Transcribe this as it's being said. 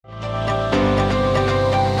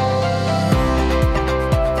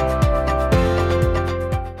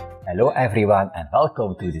Hello everyone and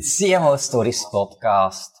welcome to the CMO Stories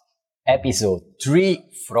podcast, episode 3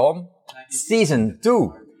 from season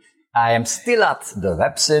 2. I am still at the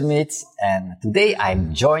Web Summit and today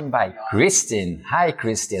I'm joined by Christin. Hi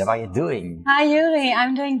Christin, how are you doing? Hi Yuri,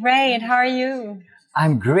 I'm doing great. How are you?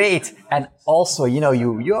 I'm great. And also,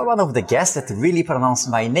 you are one of the guests that really pronounce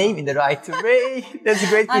my name in the right way. That's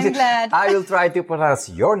great. I'm glad. I will try to pronounce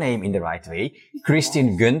your name in the right way.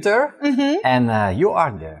 Christin Günther. Mm-hmm. And you are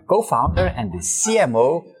the co-founder and the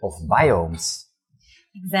CMO of Biomes.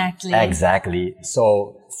 Exactly.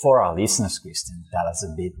 So for our listeners, Christin, tell us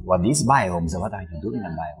a bit, what is Biomes and what are you doing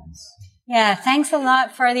at Biomes? Yeah, thanks a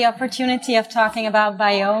lot for the opportunity of talking about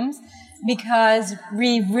Biomes, because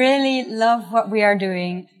we really love what we are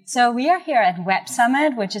doing. So we are here at Web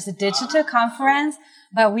Summit, which is a digital conference,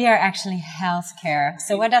 but we are actually healthcare.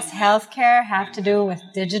 So what does healthcare have to do with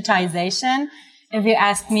digitization? If you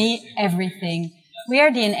ask me, everything. We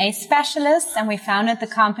are DNA specialists and we founded the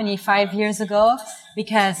company 5 years ago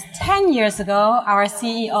because 10 years ago, our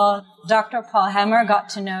CEO, Dr. Paul Hammer, got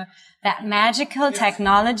to know that magical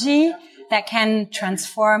technology that can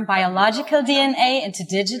transform biological DNA into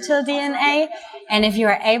digital DNA. And if you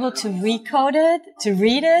are able to recode it, to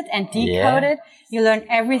read it and decode it, you learn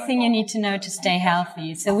everything you need to know to stay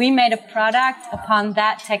healthy. So we made a product upon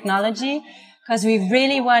that technology because we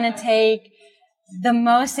really want to take the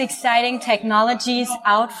most exciting technologies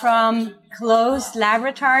out from closed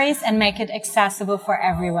laboratories and make it accessible for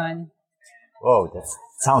everyone. Whoa, that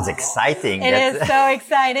sounds exciting. It is so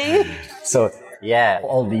exciting. So, yeah,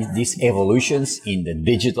 all these evolutions in the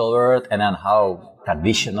digital world and then how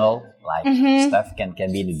traditional stuff can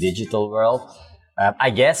be in the digital world. I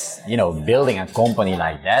guess, building a company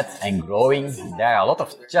like that and growing, there are a lot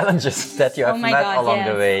of challenges that you have met along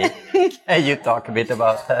the way. Can you talk a bit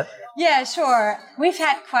about that? Yeah, sure. We've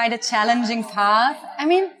had quite a challenging path. I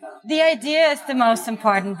mean, the idea is the most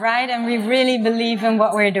important, right? And we really believe in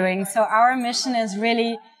what we're doing. So our mission is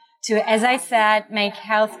really to, as I said, make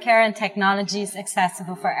healthcare and technologies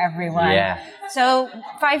accessible for everyone. Yeah. So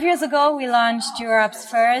 5 years ago, we launched Europe's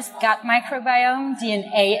first gut microbiome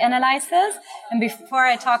DNA analysis. And before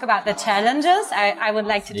I talk about the challenges, I would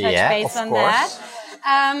like to touch base on that.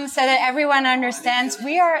 So that everyone understands,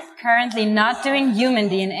 we are currently not doing human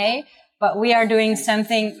DNA, but we are doing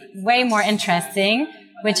something way more interesting,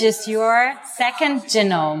 which is your second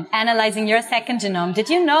genome, analyzing your second genome. Did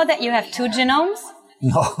you know that you have 2 genomes?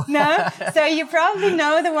 No? So you probably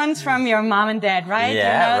know the ones from your mom and dad, right?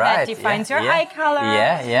 Yeah, that defines your eye color.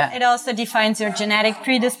 Yeah. It also defines your genetic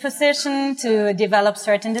predisposition to develop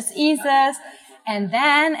certain diseases. And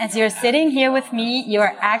then, as you're sitting here with me,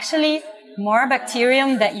 you're actually more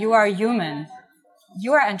bacterium than you are human.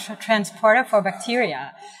 You are a transporter for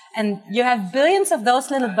bacteria. And you have billions of those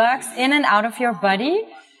little bugs in and out of your body.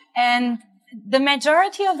 And the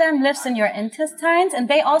majority of them lives in your intestines, and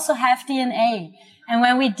they also have DNA. And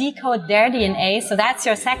when we decode their DNA, so that's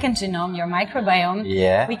your second genome, your microbiome,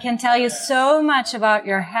 we can tell you so much about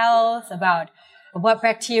your health, about what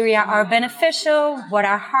bacteria are beneficial, what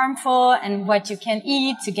are harmful, and what you can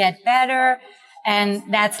eat to get better. And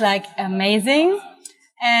that's amazing.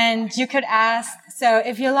 And you could ask, so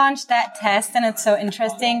if you launch that test and it's so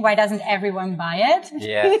interesting, why doesn't everyone buy it?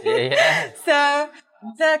 Yeah. So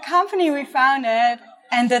the company we founded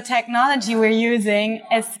and the technology we're using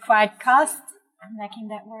is quite I'm lacking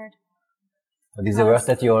that word. What is the word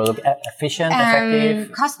that you look at? Efficient,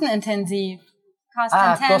 effective? Cost intensive.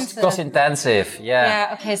 Cost intensive. Yeah.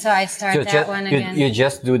 Yeah. Okay. So I start that one again. You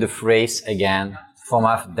just do the phrase again.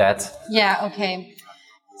 Format that. Yeah. Okay.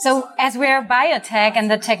 So as we're biotech and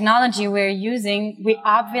the technology we're using, we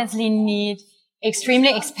obviously need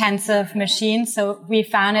extremely expensive machines. So we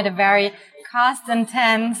founded a very cost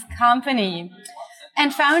intense company,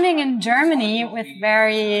 and founding in Germany with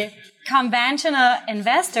very conventional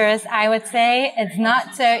investors, I would say it's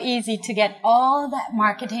not so easy to get all that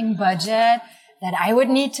marketing budget that I would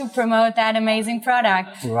need to promote that amazing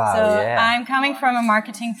product. Wow, I'm coming from a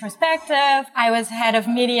marketing perspective. I was head of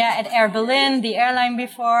media at Air Berlin, the airline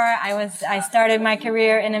before. I started my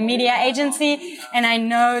career in a media agency, and I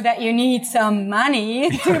know that you need some money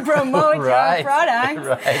to promote your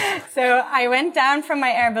product. Right. So I went down from my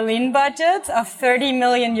Air Berlin budget of 30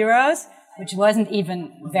 million euros, which wasn't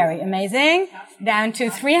even very amazing, down to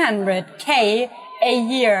 300K a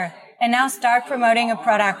year, and now start promoting a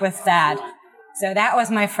product with that. So that was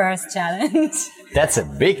my first challenge. That's a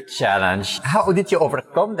big challenge. How did you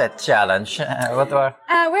overcome that challenge?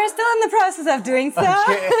 We're still in the process of doing so.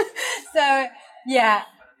 Okay. So,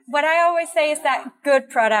 what I always say is that good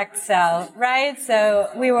products sell, right? So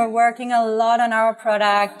we were working a lot on our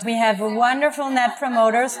product. We have a wonderful Net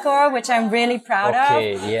Promoter Score, which I'm really proud of.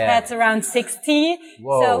 Yeah. That's around 60.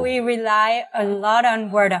 Whoa. So we rely a lot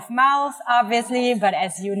on word of mouth, obviously. But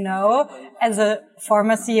as you know, as a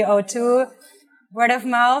former CEO too, word of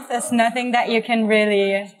mouth is nothing that you can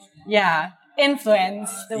really,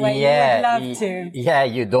 influence the way you would love to. Yeah,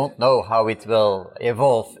 you don't know how it will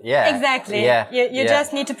evolve. Yeah. Exactly. Yeah. You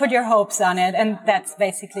just need to put your hopes on it, and that's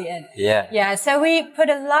basically it. Yeah. So we put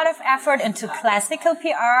a lot of effort into classical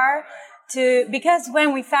PR because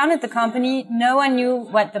when we founded the company, no one knew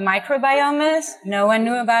what the microbiome is. No one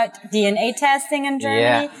knew about DNA testing in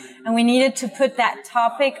Germany. And we needed to put that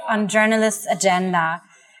topic on journalists' agenda.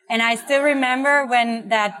 And I still remember when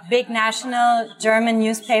that big national German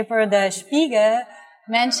newspaper, the Spiegel,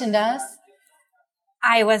 mentioned us.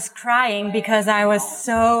 I was crying because I was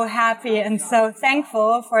so happy and so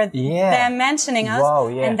thankful for them mentioning us. Wow,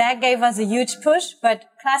 and that gave us a huge push. But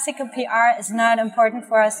classical PR is not important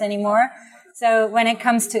for us anymore. So when it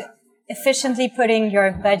comes to efficiently putting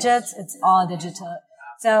your budgets, it's all digital.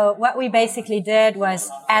 So what we basically did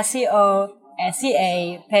was SEO,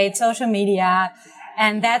 SEA, paid social media.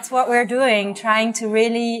 And that's what we're doing, trying to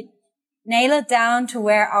really nail it down to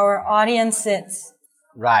where our audience sits.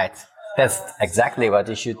 Right. That's exactly what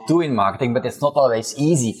you should do in marketing, but it's not always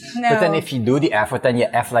easy. No. But then if you do the effort, then you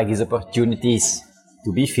have like these opportunities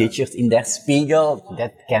to be featured in their Spiegel.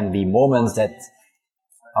 That can be moments that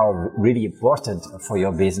are really important for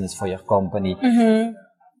your business, for your company. Mm-hmm.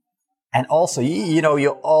 And also,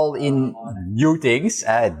 you're all in new things,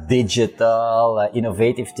 digital,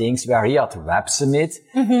 innovative things. We are here at Web Summit.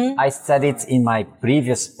 Mm-hmm. I said it in my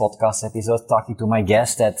previous podcast episode, talking to my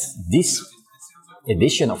guest, that this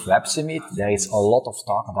edition of Web Summit, there is a lot of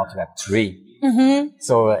talk about Web3. Mm-hmm.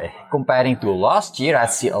 So comparing to last year, I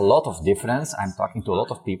see a lot of difference. I'm talking to a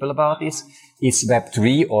lot of people about this. Is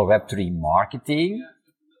Web3 or Web3 marketing?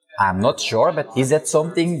 I'm not sure, but is that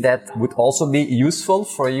something that would also be useful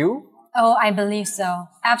for you? Oh, I believe so.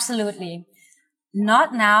 Absolutely.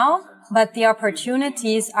 Not now, but the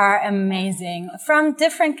opportunities are amazing from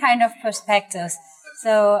different kind of perspectives.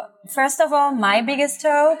 So first of all, my biggest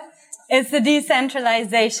hope is the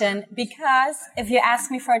decentralization, because if you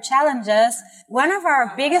ask me for challenges, one of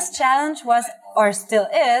our biggest challenge was, or still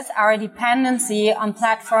is, our dependency on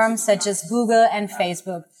platforms such as Google and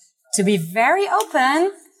Facebook. To be very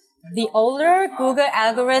open, the older Google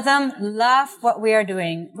algorithm love what we are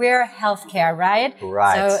doing. We're healthcare, right?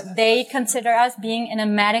 Right. So they consider us being in a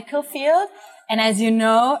medical field. And as you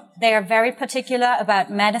know, they are very particular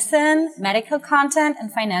about medicine, medical content,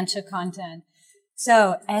 and financial content.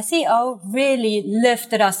 So SEO really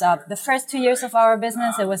lifted us up. The first 2 years of our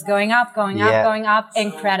business, it was going up, going up,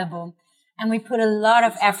 incredible. And we put a lot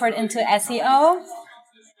of effort into SEO,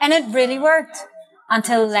 and it really worked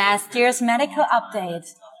until last year's medical update.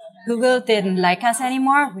 Google didn't like us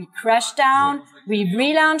anymore. We crashed down. We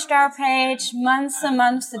relaunched our page months and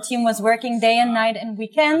months. The team was working day and night and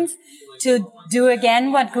weekends to do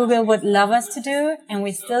again what Google would love us to do, and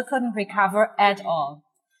we still couldn't recover at all.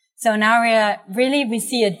 So now we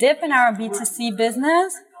see a dip in our B2C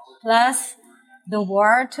business, plus the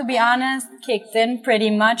war, to be honest, kicked in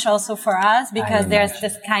pretty much also for us, because there's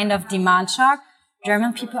this kind of demand shock.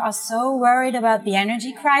 German people are so worried about the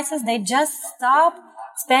energy crisis. They just stop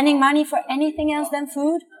spending money for anything else than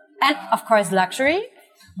food. And of course, luxury,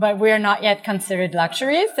 but we're not yet considered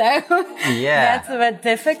luxury. So that's a bit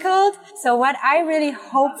difficult. So what I really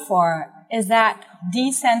hope for is that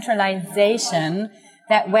decentralization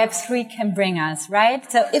that Web3 can bring us,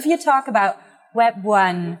 right? So if you talk about Web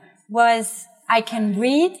 1 was I can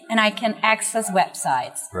read and I can access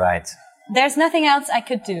websites. Right. There's nothing else I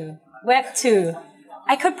could do. Web 2,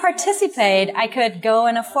 I could participate. I could go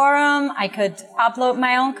in a forum. I could upload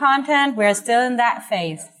my own content. We're still in that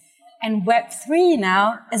phase. And Web 3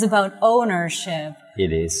 now is about ownership.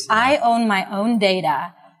 It is. I own my own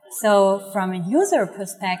data. So from a user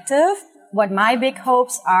perspective, what my big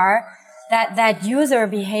hopes are that user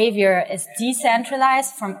behavior is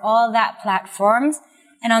decentralized from all that platforms.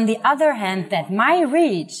 And on the other hand, that my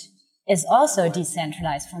reach is also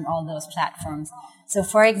decentralized from all those platforms. So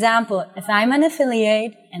for example, if I'm an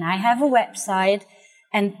affiliate and I have a website,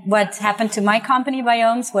 and what happened to my company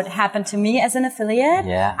Biomes would happen to me as an affiliate,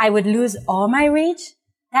 I would lose all my reach.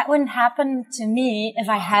 That wouldn't happen to me if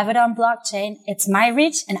I have it on blockchain. It's my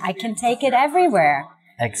reach and I can take it everywhere.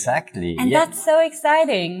 Exactly. And that's so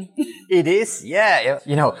exciting. It is, yeah.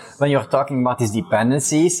 You know, when you're talking about these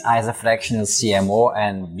dependencies, I, as a fractional CMO,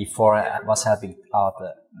 and before I was helping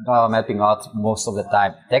out most of the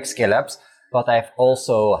time tech scale-ups, but I've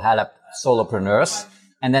also helped solopreneurs.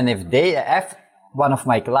 And then if they have, one of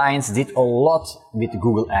my clients did a lot with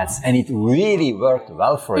Google Ads and it really worked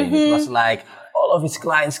well for him. It was like all of his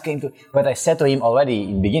clients came to, but I said to him already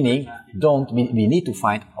in the beginning, we need to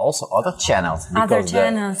find also other channels.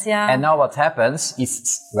 And now what happens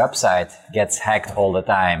is website gets hacked all the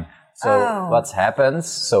time. So what happens?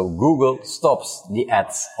 So Google stops the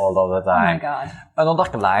ads all of the time. Oh my God. Another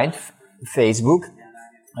client, Facebook,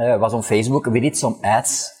 was on Facebook. We did some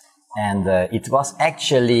ads. And it was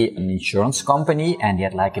actually an insurance company, and they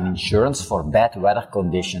had like an insurance for bad weather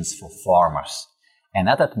conditions for farmers. And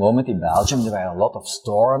at that moment in Belgium, there were a lot of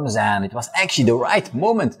storms, and it was actually the right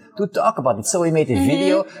moment to talk about it. So we made a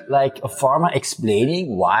video, like a farmer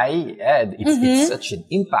explaining why it's such an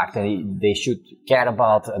impact, and they should care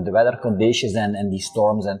about the weather conditions and these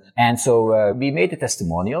storms. And so we made a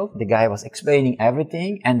testimonial. The guy was explaining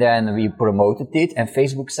everything, and then we promoted it, and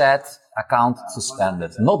Facebook said, account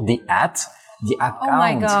suspended. Not the ad, the account. Oh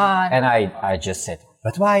my God. And I just said,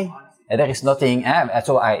 but why? And there is nothing.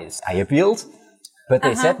 So I appealed. But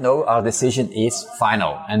they said, no, our decision is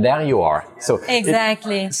final. And there you are. So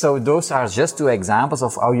exactly. So those are just two examples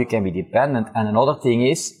of how you can be dependent. And another thing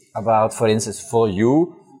is about, for instance, for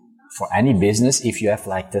you, for any business, if you have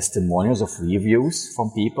like testimonials of reviews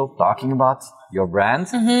from people talking about your brand,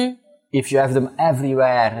 if you have them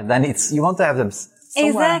everywhere, then you want to have them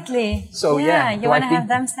somewhere. Exactly. So you want to have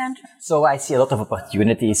them central. So I see a lot of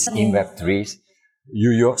opportunities in Web3.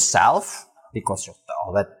 You yourself, because you're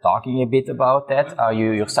already talking a bit about that, are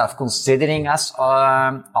you yourself considering us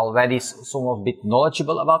already somewhat bit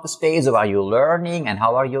knowledgeable about the space, or are you learning, and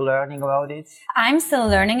how are you learning about it? I'm still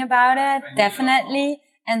learning about it, definitely.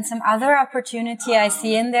 And some other opportunity I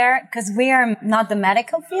see in there, because we are not the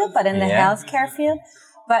medical field, but in the healthcare field.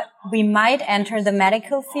 But we might enter the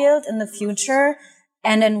medical field in the future.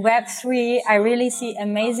 And in Web3, I really see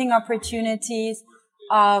amazing opportunities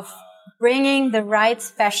of bringing the right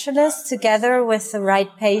specialists together with the right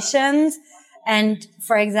patients. And,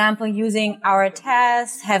 for example, using our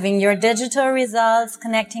tests, having your digital results,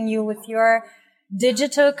 connecting you with your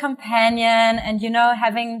digital companion, and,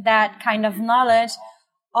 having that kind of knowledge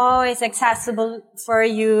always accessible for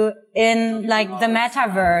you in, like, the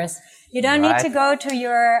metaverse. You don't need to go to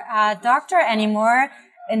your doctor anymore.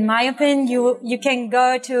 In my opinion, you can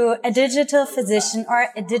go to a digital physician or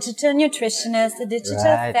a digital nutritionist, a digital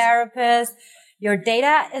therapist. Your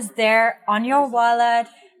data is there on your wallet,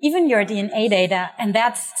 even your DNA data. And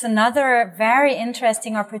that's another very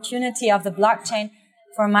interesting opportunity of the blockchain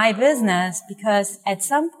for my business, because at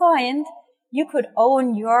some point you could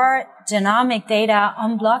own your genomic data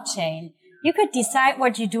on blockchain. You could decide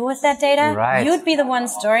what you do with that data. You'd be the one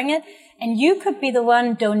storing it. And you could be the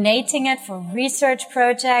one donating it for research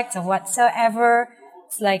projects or whatsoever.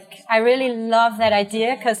 It's like, I really love that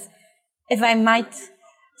idea, because if I might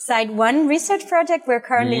cite one research project we're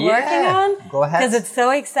currently working on, go ahead, because it's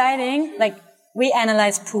so exciting. Like, we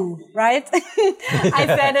analyze poo, right? I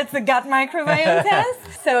said it's a gut microbiome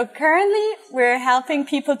test. So currently we're helping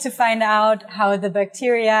people to find out how the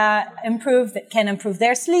bacteria can improve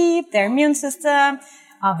their sleep, their immune system,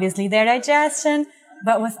 obviously their digestion.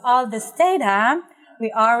 But with all this data,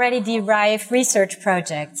 we already derive research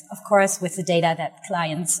projects, of course, with the data that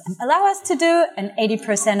clients allow us to do. And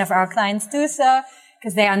 80% of our clients do so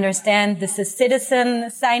because they understand this is citizen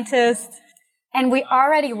scientists. And we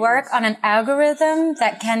already work on an algorithm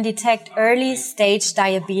that can detect early stage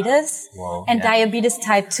diabetes. Diabetes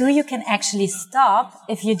type 2 you can actually stop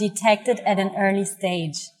if you detect it at an early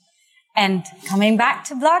stage. And coming back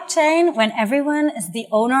to blockchain, when everyone is the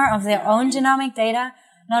owner of their own genomic data,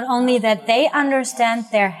 not only that they understand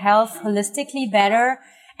their health holistically better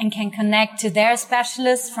and can connect to their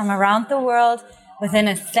specialists from around the world within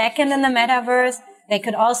a second in the metaverse, they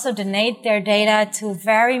could also donate their data to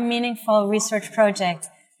very meaningful research projects.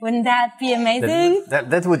 Wouldn't that be amazing?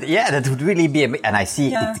 That would really be amazing. And I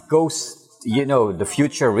see it goes, the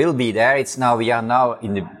future will be there. We are now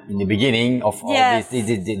in the beginning of all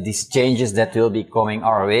these changes that will be coming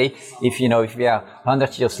our way. If we are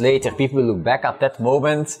 100 years later, people will look back at that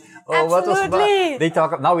moment. Oh, Absolutely.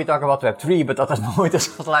 Now we talk about Web3, but at that moment it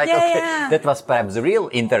was like, that was perhaps the real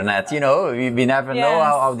internet. We never know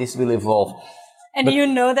how this will evolve. And you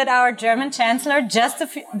know that our German chancellor,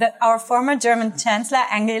 our former German chancellor,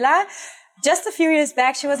 Angela, just a few years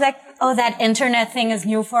back, she was like, oh, that internet thing is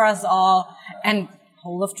new for us all. And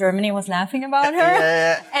whole of Germany was laughing about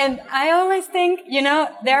her. And I always think,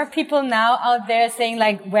 there are people now out there saying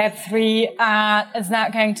like Web3 is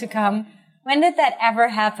not going to come. When did that ever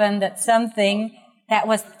happen, that something that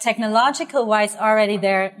was technological wise already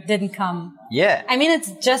there didn't come. Yeah. I mean,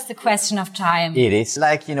 it's just a question of time. It is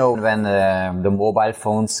like, when the mobile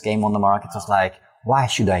phones came on the market, it was like, why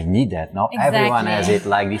should I need that? Now everyone has it,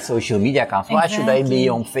 like the social media accounts. Why should I be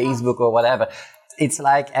on Facebook or whatever? It's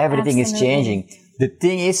like everything is changing. The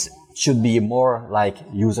thing is, should be more like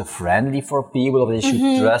user friendly for people. They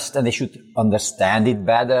should trust and they should understand it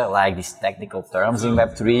better, like these technical terms in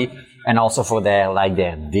Web3, and also for their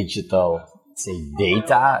digital, say,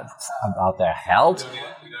 data about their health.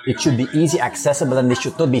 It should be easy accessible and they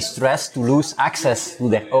should not be stressed to lose access to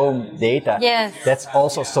their own data. Yes. That's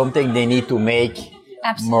also something they need to make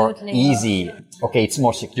more easy. Okay, it's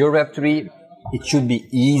more secure Web3. It should be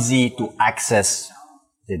easy to access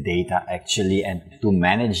the data actually and to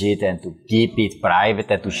manage it and to keep it private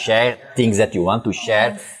and to share things that you want to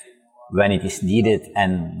share when it is needed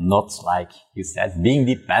and not, like you said, being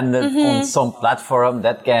dependent on some platform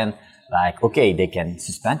that can, they can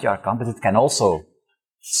suspend your account, but it can also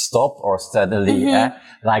stop or suddenly,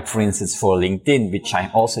 like for instance for LinkedIn, which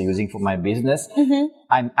I'm also using for my business.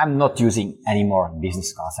 I'm not using any more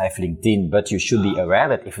business cards. I have LinkedIn, but you should be aware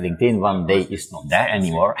that if LinkedIn one day is not there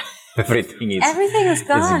anymore, everything is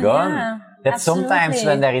gone. Yeah, that sometimes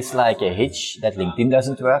when there is like a hitch that LinkedIn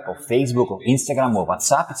doesn't work, or Facebook or Instagram or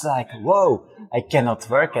WhatsApp, it's like, whoa, I cannot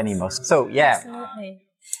work anymore. So yeah. Absolutely.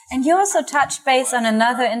 And you also touched base on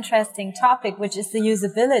another interesting topic, which is the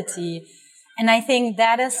usability. And I think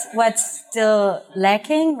that is what's still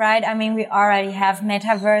lacking, right? I mean, we already have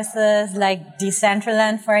metaverses like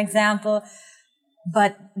Decentraland, for example,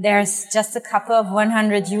 but there's just a couple of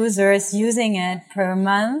 100 users using it per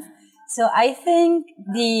month. So I think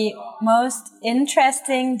the most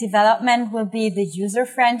interesting development will be the user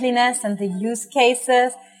friendliness and the use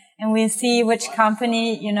cases. And we'll see which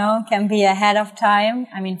company, can be ahead of time.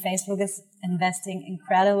 I mean, Facebook is investing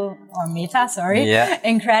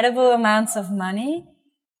incredible amounts of money.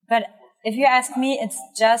 But if you ask me, it's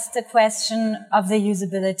just a question of the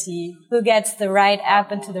usability. Who gets the right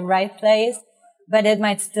app into the right place? But it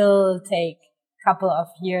might still take a couple of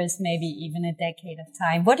years, maybe even a decade of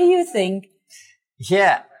time. What do you think?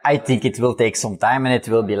 Yeah, I think it will take some time and it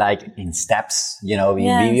will be like in steps. There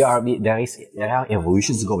are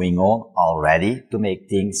evolutions going on already to make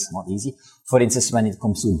things more easy. For instance, when it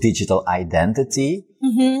comes to digital identity,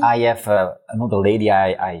 I have another lady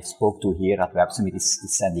I spoke to here at Web Summit is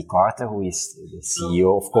Sandy Carter, who is the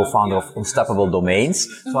CEO, co-founder of Unstoppable Domains.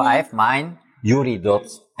 So I have mine,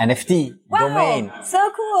 Yuri.nft domain.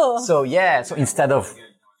 So cool. So instead of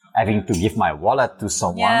having to give my wallet to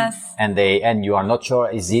someone and you are not sure,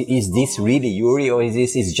 is this really Yuri or is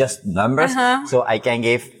this just numbers? So I can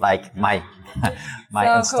give like my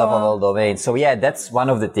unstoppable domain. So that's one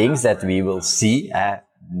of the things that we will see,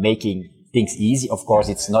 making things easy. Of course,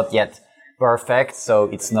 it's not yet perfect, so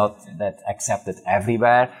it's not that accepted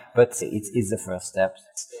everywhere, but it's the first step.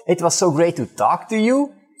 It was so great to talk to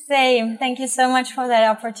you. Same. Thank you so much for that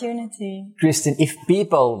opportunity. Christin, if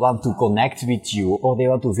people want to connect with you or they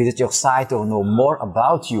want to visit your site or know more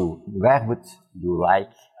about you, where would you like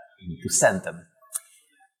to send them?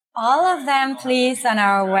 All of them, please, on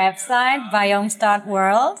our website,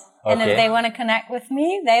 biomes.world. And if they want to connect with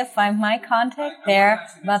me, they'll find my contact there.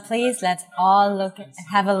 But please, let's all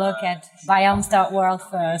have a look at biomes.world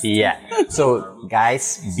first. Yeah. So,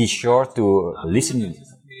 guys, be sure to listen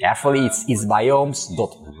carefully. It's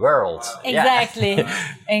biomes.world. Exactly. Yeah.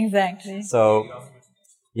 Exactly. So,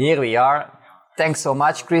 here we are. Thanks so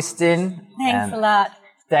much, Christin. Thanks a lot.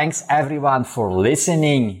 Thanks, everyone, for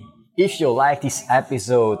listening. If you like this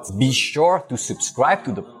episode, be sure to subscribe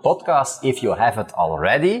to the podcast if you haven't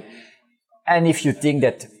already. And if you think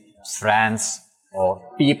that friends or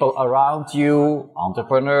people around you,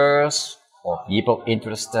 entrepreneurs or people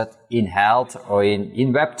interested in health or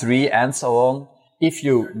in Web3 and so on, if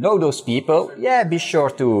you know those people, be sure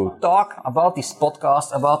to talk about this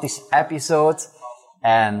podcast, about this episode.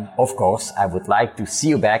 And of course, I would like to see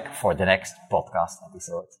you back for the next podcast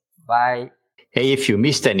episode. Bye. Hey, if you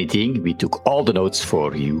missed anything, we took all the notes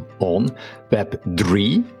for you on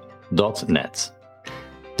web3.net.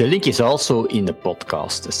 The link is also in the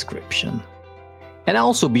podcast description. And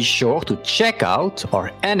also be sure to check out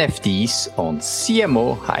our NFTs on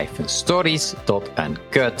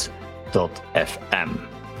cmo-stories.uncut.fm.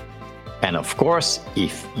 And of course,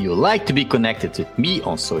 if you like to be connected with me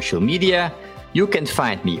on social media, you can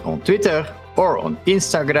find me on Twitter or on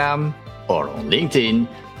Instagram or on LinkedIn.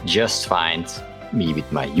 Just find me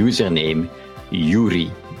with my username,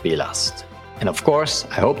 Yuri Belast. And of course,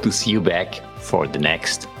 I hope to see you back for the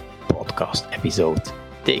next podcast episode.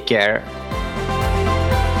 Take care.